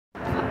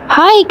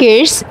Hi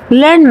kids,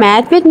 learn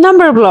math with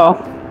number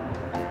block.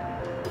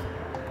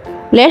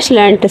 Let's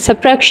learn the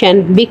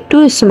subtraction big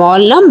to small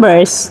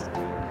numbers.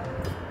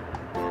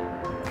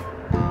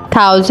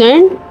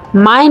 1000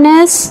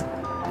 minus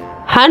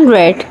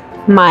 100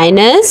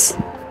 minus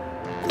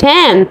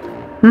 10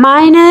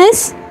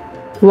 minus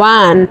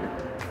 1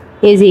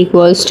 is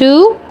equals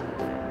to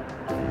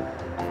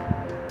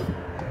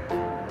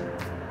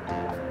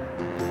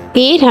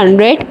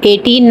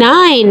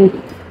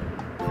 889.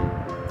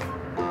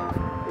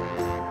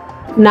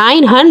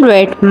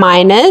 900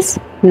 minus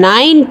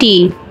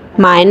 90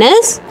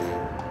 minus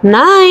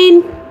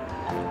 9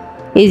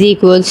 is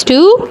equals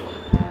to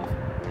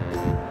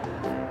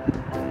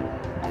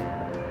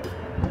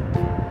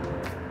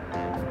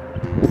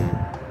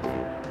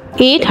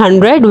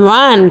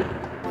 801.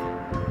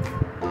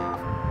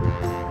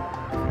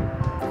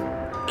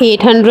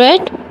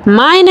 800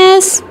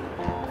 minus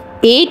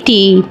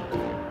 80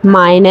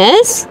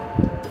 minus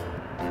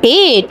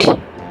 8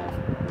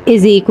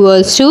 is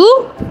equals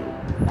to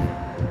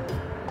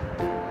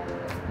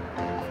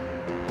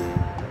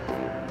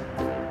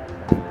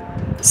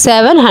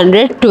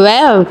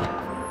 712.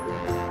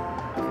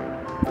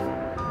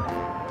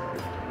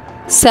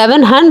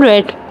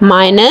 700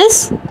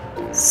 minus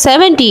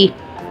 70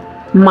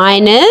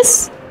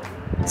 minus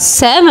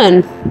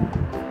 7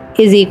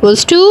 is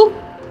equals to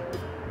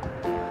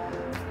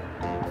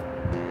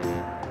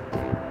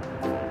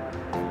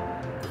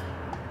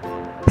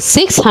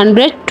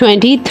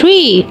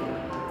 623.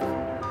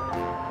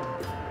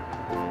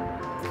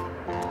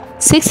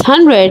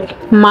 600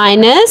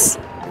 minus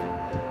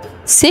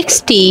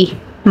 60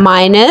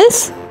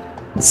 minus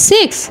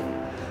 6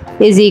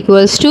 is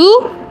equals to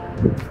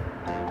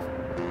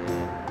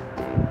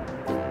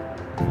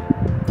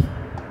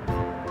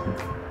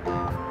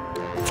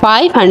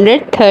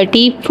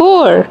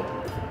 534.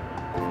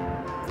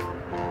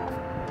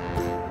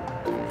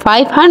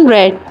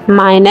 500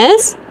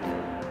 minus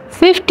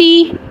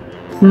 50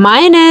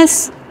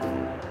 minus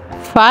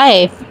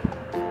 5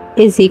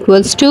 is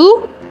equals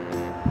to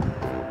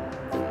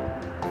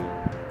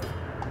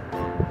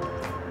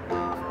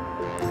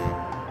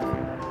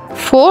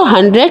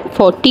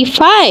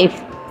 445.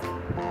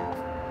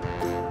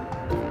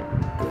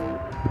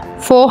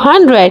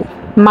 400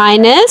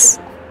 minus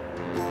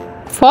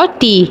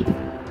 40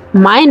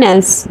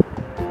 minus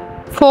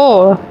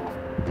 4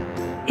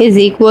 is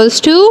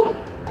equals to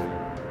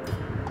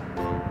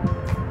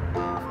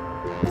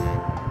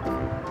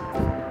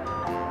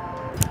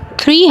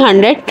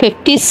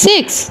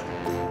 356.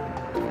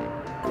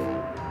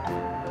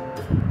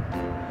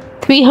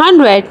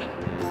 300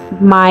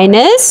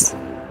 minus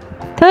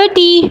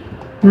 30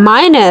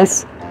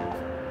 minus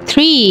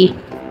 3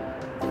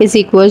 is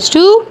equals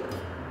to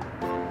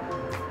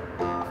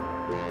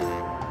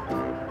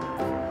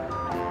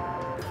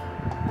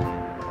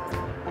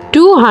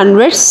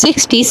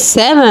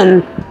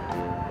 267.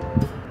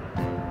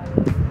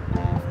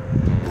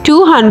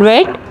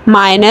 200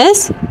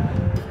 minus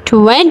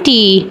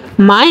 20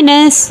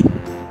 minus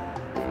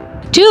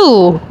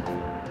 2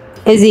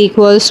 is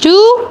equals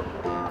to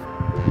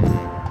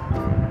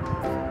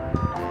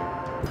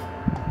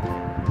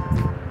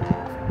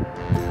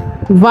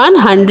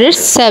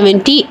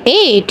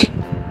 178.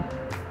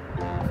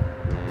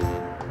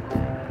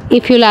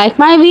 If you like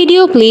my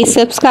video, please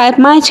subscribe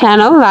my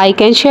channel,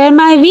 like and share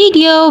my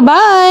video.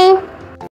 Bye.